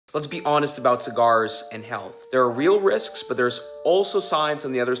Let's be honest about cigars and health. There are real risks, but there's also science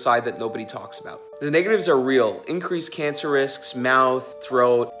on the other side that nobody talks about. The negatives are real. Increased cancer risks, mouth,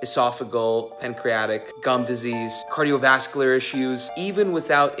 throat, esophageal, pancreatic, gum disease, cardiovascular issues, even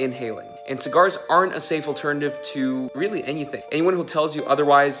without inhaling. And cigars aren't a safe alternative to really anything. Anyone who tells you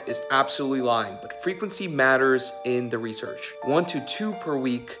otherwise is absolutely lying, but frequency matters in the research. 1 to 2 per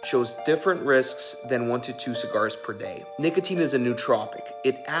week shows different risks than 1 to 2 cigars per day. Nicotine is a nootropic.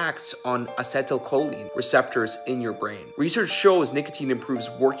 It acts on acetylcholine receptors in your brain. Research shows nicotine improves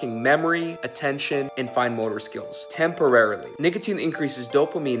working memory, attention, and fine motor skills temporarily. Nicotine increases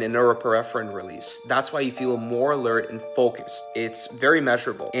dopamine and norepinephrine release. That's why you feel more alert and focused. It's very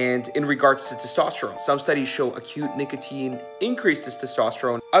measurable. And in regards to testosterone, some studies show acute nicotine increases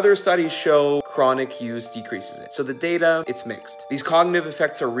testosterone. Other studies show chronic use decreases it. So the data, it's mixed. These cognitive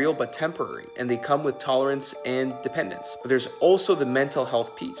effects are real but temporary, and they come with tolerance and dependence. But there's also the mental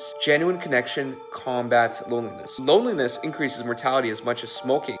health piece. Genuine connection combats loneliness. Loneliness increases mortality as much as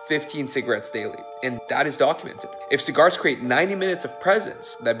smoking 15 cigarettes daily, and that is documented. If cigars create 90 minutes of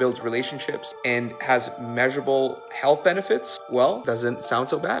presence that builds relationships and has measurable health benefits, well, doesn't sound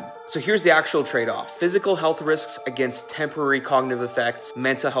so bad. So here's the actual trade-off. Physical health risks against temporary cognitive effects,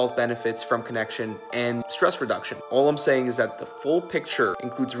 mental health benefits from connection, and stress reduction. All I'm saying is that the full picture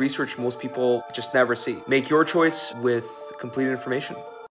includes research most people just never see. Make your choice with complete information.